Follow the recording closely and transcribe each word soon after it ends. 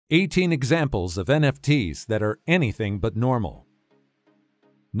18 examples of NFTs that are anything but normal.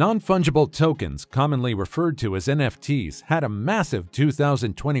 Non-fungible tokens, commonly referred to as NFTs, had a massive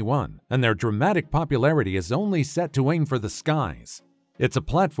 2021, and their dramatic popularity is only set to aim for the skies. It's a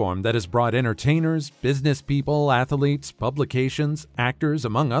platform that has brought entertainers, business people, athletes, publications, actors,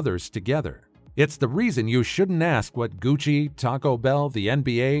 among others, together. It's the reason you shouldn't ask what Gucci, Taco Bell, the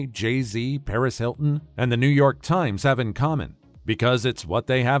NBA, Jay-Z, Paris Hilton, and the New York Times have in common, because it's what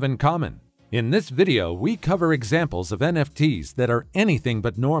they have in common. In this video, we cover examples of NFTs that are anything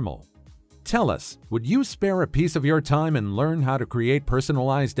but normal. Tell us, would you spare a piece of your time and learn how to create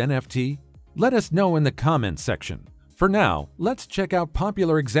personalized NFT? Let us know in the comments section. For now, let's check out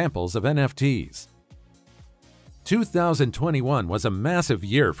popular examples of NFTs. 2021 was a massive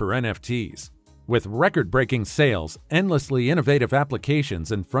year for NFTs. With record-breaking sales, endlessly innovative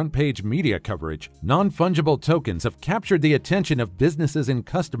applications, and front-page media coverage, non-fungible tokens have captured the attention of businesses and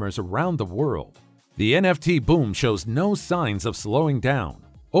customers around the world. The NFT boom shows no signs of slowing down.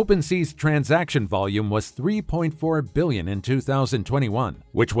 OpenSea's transaction volume was $3.4 billion in 2021,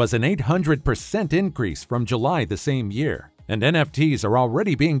 which was an 800% increase from July the same year. And NFTs are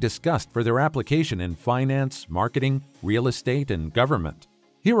already being discussed for their application in finance, marketing, real estate, and government.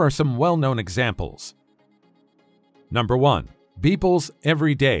 Here are some well-known examples. Number 1. Beeple's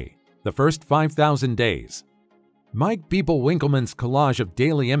Every Day, the first 5,000 days. Mike Beeple Winkleman's collage of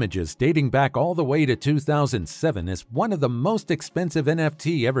daily images dating back all the way to 2007 is one of the most expensive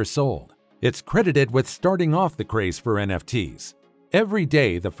NFT ever sold. It's credited with starting off the craze for NFTs. Every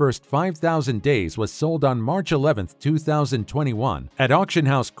day, the first 5,000 days was sold on March 11, 2021 at auction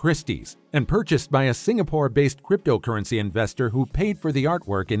house Christie's and purchased by a Singapore-based cryptocurrency investor who paid for the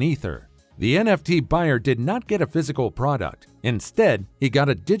artwork in Ether. The NFT buyer did not get a physical product. Instead, he got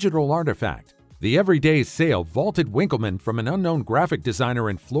a digital artifact. The everyday sale vaulted Winkleman from an unknown graphic designer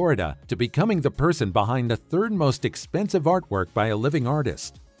in Florida to becoming the person behind the third most expensive artwork by a living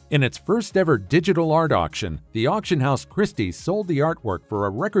artist. In its first ever digital art auction, the auction house Christie's sold the artwork for a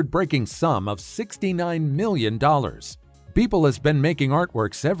record-breaking sum of $69 million. Beeple has been making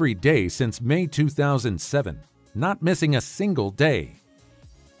artworks every day since May 2007, not missing a single day.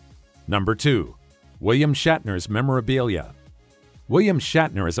 Number 2. William Shatner's memorabilia. William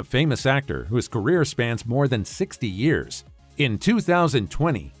Shatner is a famous actor whose career spans more than 60 years. In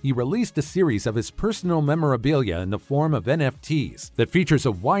 2020, he released a series of his personal memorabilia in the form of NFTs that features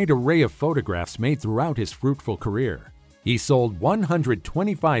a wide array of photographs made throughout his fruitful career. He sold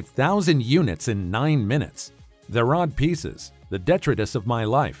 125,000 units in 9 minutes. They're odd pieces, the detritus of my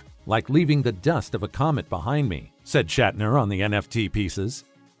life, like leaving the dust of a comet behind me, said Shatner on the NFT pieces.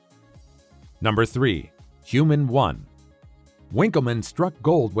 Number 3. Human 1. Winkleman struck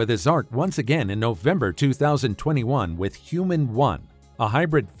gold with his art once again in November 2021 with Human 1, a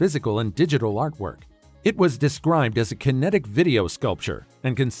hybrid physical and digital artwork. It was described as a kinetic video sculpture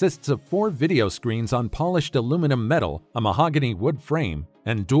and consists of 4 video screens on polished aluminum metal, a mahogany wood frame,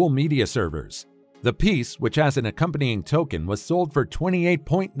 and dual media servers. The piece, which has an accompanying token, was sold for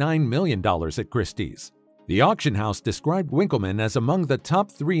 $28.9 million at Christie's. The auction house described Winkleman as among the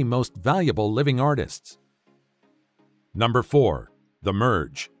top 3 most valuable living artists. Number 4. The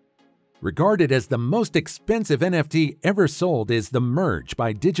Merge. Regarded as the most expensive NFT ever sold is The Merge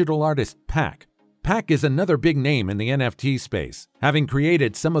by digital artist Pac. Pac is another big name in the NFT space, having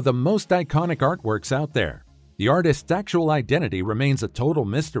created some of the most iconic artworks out there. The artist's actual identity remains a total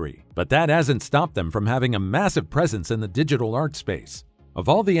mystery, but that hasn't stopped them from having a massive presence in the digital art space. Of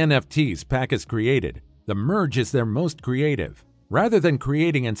all the NFTs Pac has created, The Merge is their most creative. Rather than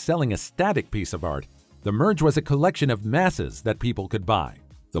creating and selling a static piece of art, The Merge was a collection of masses that people could buy.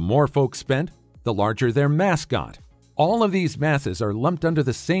 The more folks spent, the larger their mass got. All of these masses are lumped under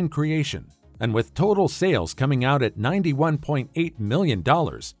the same creation, and with total sales coming out at $91.8 million,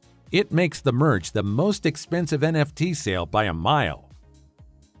 it makes The Merge the most expensive NFT sale by a mile.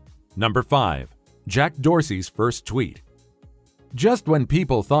 Number 5. Jack Dorsey's first tweet. Just when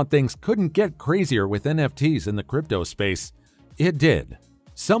people thought things couldn't get crazier with NFTs in the crypto space, it did.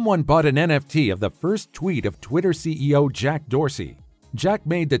 Someone bought an NFT of the first tweet of Twitter CEO Jack Dorsey. Jack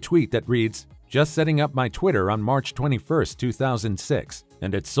made the tweet that reads, "Just setting up my Twitter on March 21, 2006,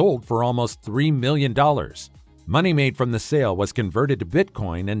 and it sold for almost $3 million. Money made from the sale was converted to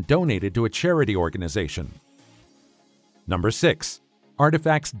Bitcoin and donated to a charity organization." Number 6.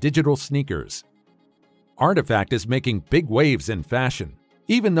 Artifact's digital sneakers. Artifact is making big waves in fashion.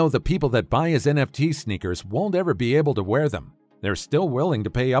 Even though the people that buy his NFT sneakers won't ever be able to wear them, they're still willing to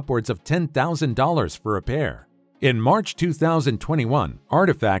pay upwards of $10,000 for a pair. In March 2021,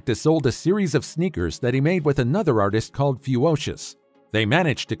 Artifact has sold a series of sneakers that he made with another artist called Fuocious. They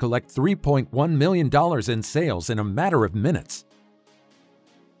managed to collect $3.1 million in sales in a matter of minutes.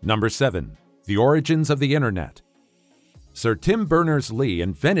 Number 7. The origins of the Internet. Sir Tim Berners-Lee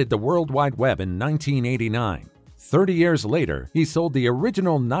invented the World Wide Web in 1989. 30 years later, he sold the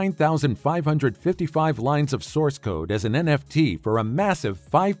original 9,555 lines of source code as an NFT for a massive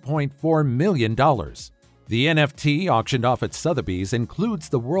 $5.4 million. The NFT auctioned off at Sotheby's includes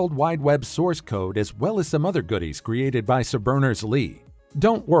the World Wide Web source code as well as some other goodies created by Sir Berners-Lee.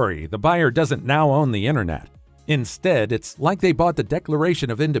 Don't worry, the buyer doesn't now own the Internet. Instead, it's like they bought the Declaration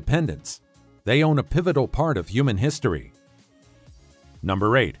of Independence. They own a pivotal part of human history.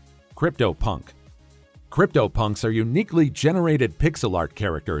 Number 8. CryptoPunk. CryptoPunks are uniquely generated pixel art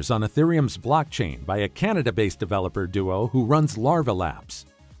characters on Ethereum's blockchain by a Canada-based developer duo who runs Larva Labs.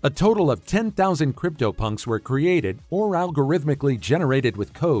 A total of 10,000 CryptoPunks were created or algorithmically generated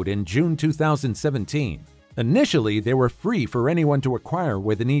with code in June 2017. Initially, they were free for anyone to acquire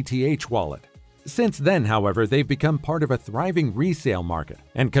with an ETH wallet. Since then, however, they've become part of a thriving resale market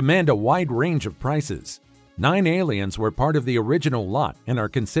and command a wide range of prices. 9 aliens were part of the original lot and are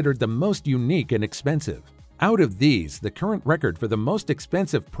considered the most unique and expensive. Out of these, the current record for the most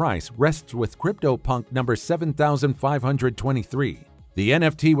expensive price rests with CryptoPunk number 7,523. The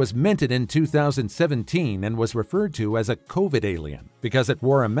NFT was minted in 2017 and was referred to as a COVID alien because it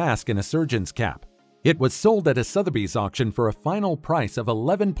wore a mask and a surgeon's cap. It was sold at a Sotheby's auction for a final price of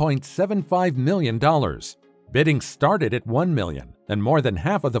 $11.75 million. Bidding started at $1 million, and more than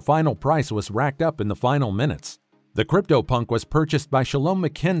half of the final price was racked up in the final minutes. The CryptoPunk was purchased by Shalom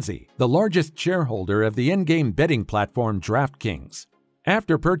McKenzie, the largest shareholder of the in-game betting platform DraftKings.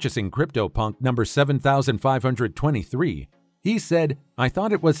 After purchasing CryptoPunk number 7,523, he said, "I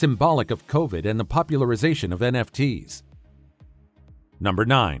thought it was symbolic of COVID and the popularization of NFTs." Number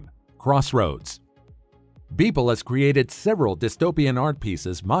 9. Crossroads. Beeple has created several dystopian art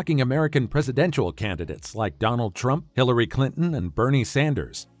pieces mocking American presidential candidates like Donald Trump, Hillary Clinton, and Bernie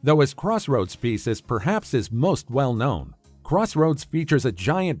Sanders, though his Crossroads piece is perhaps his most well-known. Crossroads features a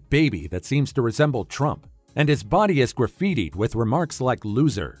giant baby that seems to resemble Trump, and his body is graffitied with remarks like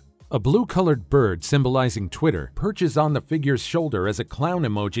 "loser." A blue-colored bird symbolizing Twitter perches on the figure's shoulder as a clown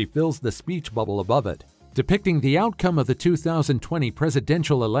emoji fills the speech bubble above it. Depicting the outcome of the 2020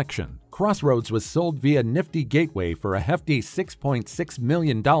 presidential election, Crossroads was sold via Nifty Gateway for a hefty $6.6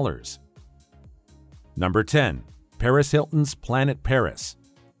 million. Number 10. Paris Hilton's Planet Paris.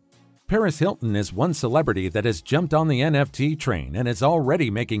 Paris Hilton is one celebrity that has jumped on the NFT train and is already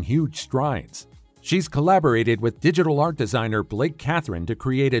making huge strides. She's collaborated with digital art designer Blake Catherine to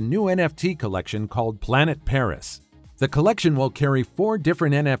create a new NFT collection called Planet Paris. The collection will carry 4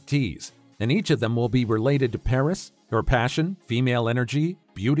 different NFTs, and each of them will be related to Paris, her passion, female energy,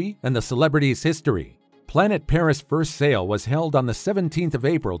 beauty, and the celebrity's history. Planet Paris' first sale was held on the 17th of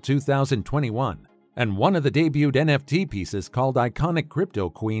April 2021, and one of the debuted NFT pieces called Iconic Crypto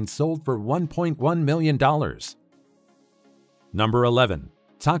Queen sold for $1.1 million. Number 11.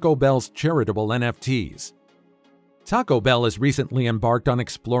 Taco Bell's charitable NFTs. Taco Bell has recently embarked on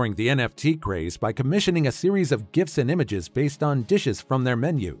exploring the NFT craze by commissioning a series of GIFs and images based on dishes from their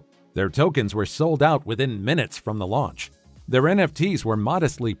menu. Their tokens were sold out within minutes from the launch. Their NFTs were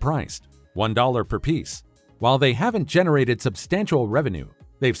modestly priced, $1 per piece. While they haven't generated substantial revenue,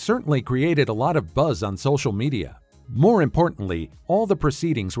 they've certainly created a lot of buzz on social media. More importantly, all the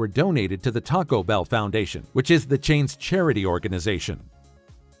proceedings were donated to the Taco Bell Foundation, which is the chain's charity organization.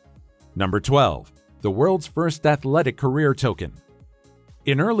 Number 12. The world's first athletic career token.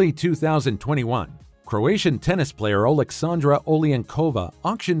 In early 2021, Croatian tennis player Aleksandra Oljankova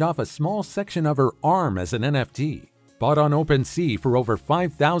auctioned off a small section of her arm as an NFT. Bought on OpenSea for over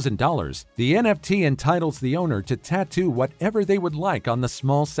 $5,000, the NFT entitles the owner to tattoo whatever they would like on the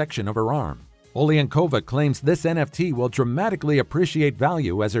small section of her arm. Oljankova claims this NFT will dramatically appreciate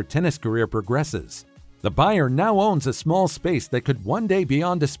value as her tennis career progresses. The buyer now owns a small space that could one day be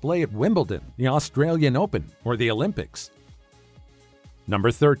on display at Wimbledon, the Australian Open, or the Olympics.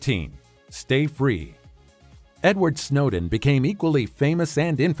 Number 13. Stay free. Edward Snowden became equally famous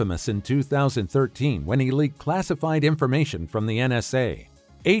and infamous in 2013 when he leaked classified information from the NSA.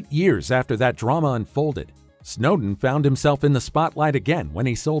 8 years after that drama unfolded, Snowden found himself in the spotlight again when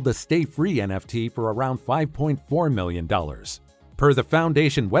he sold the Stay Free NFT for around $5.4 million. Per the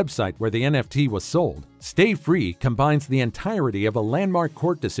Foundation website where the NFT was sold, Stay Free combines the entirety of a landmark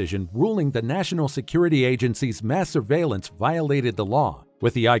court decision ruling the National Security Agency's mass surveillance violated the law,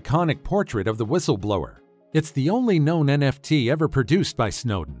 with the iconic portrait of the whistleblower. It's the only known NFT ever produced by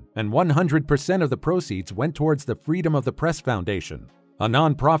Snowden, and 100% of the proceeds went towards the Freedom of the Press Foundation, a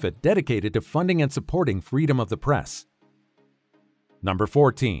nonprofit dedicated to funding and supporting freedom of the press. Number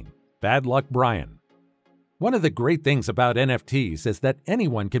 14. Bad Luck Brian. One of the great things about NFTs is that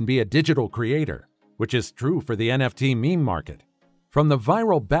anyone can be a digital creator, which is true for the NFT meme market. From the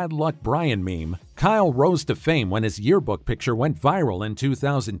viral Bad Luck Brian meme, Kyle rose to fame when his yearbook picture went viral in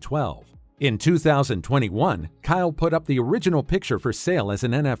 2012. In 2021, Kyle put up the original picture for sale as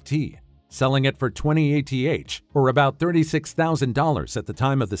an NFT, selling it for 20 ATH, or about $36,000 at the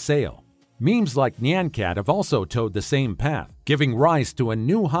time of the sale. Memes like Nyan Cat have also towed the same path, giving rise to a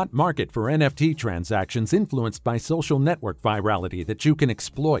new hot market for NFT transactions influenced by social network virality that you can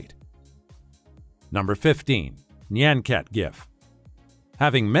exploit. Number 15. Nyan Cat GIF.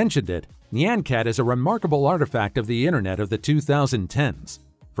 Having mentioned it, Nyan Cat is a remarkable artifact of the internet of the 2010s.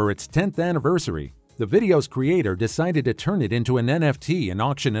 For its 10th anniversary, the video's creator decided to turn it into an NFT and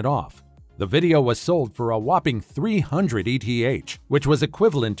auction it off. The video was sold for a whopping 300 ETH, which was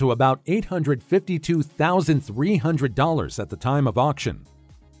equivalent to about $852,300 at the time of auction.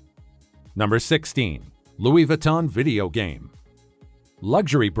 Number 16. Louis Vuitton Video Game.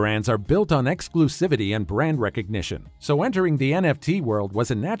 Luxury brands are built on exclusivity and brand recognition, so entering the NFT world was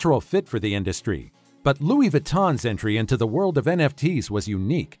a natural fit for the industry. But Louis Vuitton's entry into the world of NFTs was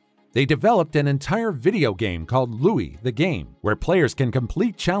unique. They developed an entire video game called Louis the Game, where players can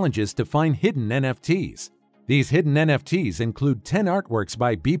complete challenges to find hidden NFTs. These hidden NFTs include 10 artworks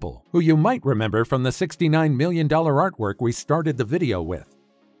by Beeple, who you might remember from the $69 million artwork we started the video with.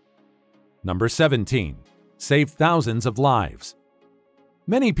 Number 17. Save thousands of lives.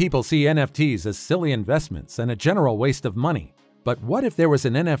 Many people see NFTs as silly investments and a general waste of money. But what if there was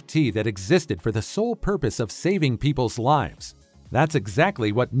an NFT that existed for the sole purpose of saving people's lives? That's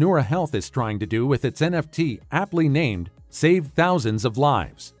exactly what Neura Health is trying to do with its NFT aptly named Save Thousands of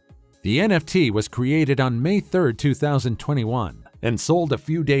Lives. The NFT was created on May 3, 2021 and sold a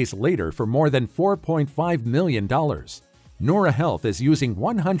few days later for more than $4.5 million. Neura Health is using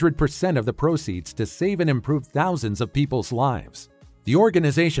 100% of the proceeds to save and improve thousands of people's lives. The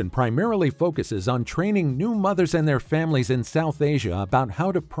organization primarily focuses on training new mothers and their families in South Asia about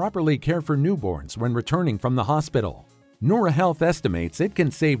how to properly care for newborns when returning from the hospital. Neura Health estimates it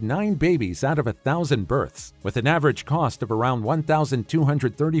can save 9 babies out of 1,000 births, with an average cost of around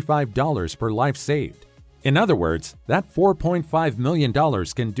 $1,235 per life saved. In other words, that $4.5 million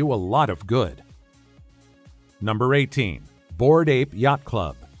can do a lot of good. Number 18. Bored Ape Yacht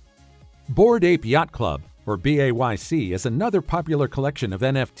Club. Bored Ape Yacht Club, or BAYC, is another popular collection of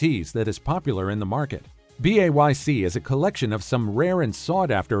NFTs that is popular in the market. BAYC is a collection of some rare and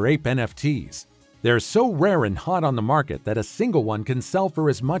sought-after ape NFTs. They're so rare and hot on the market that a single one can sell for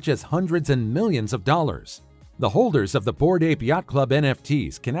as much as hundreds and millions of dollars. The holders of the Bored Ape Yacht Club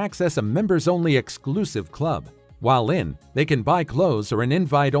NFTs can access a members-only exclusive club. While in, they can buy clothes or an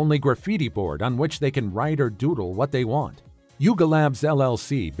invite-only graffiti board on which they can write or doodle what they want. Yuga Labs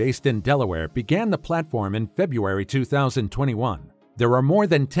LLC, based in Delaware, began the platform in February 2021. There are more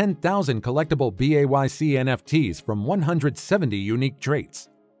than 10,000 collectible BAYC NFTs from 170 unique traits.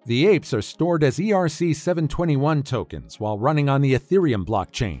 The apes are stored as ERC-721 tokens while running on the Ethereum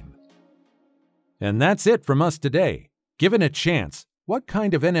blockchain. And that's it from us today. Given a chance, what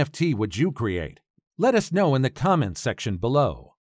kind of NFT would you create? Let us know in the comments section below.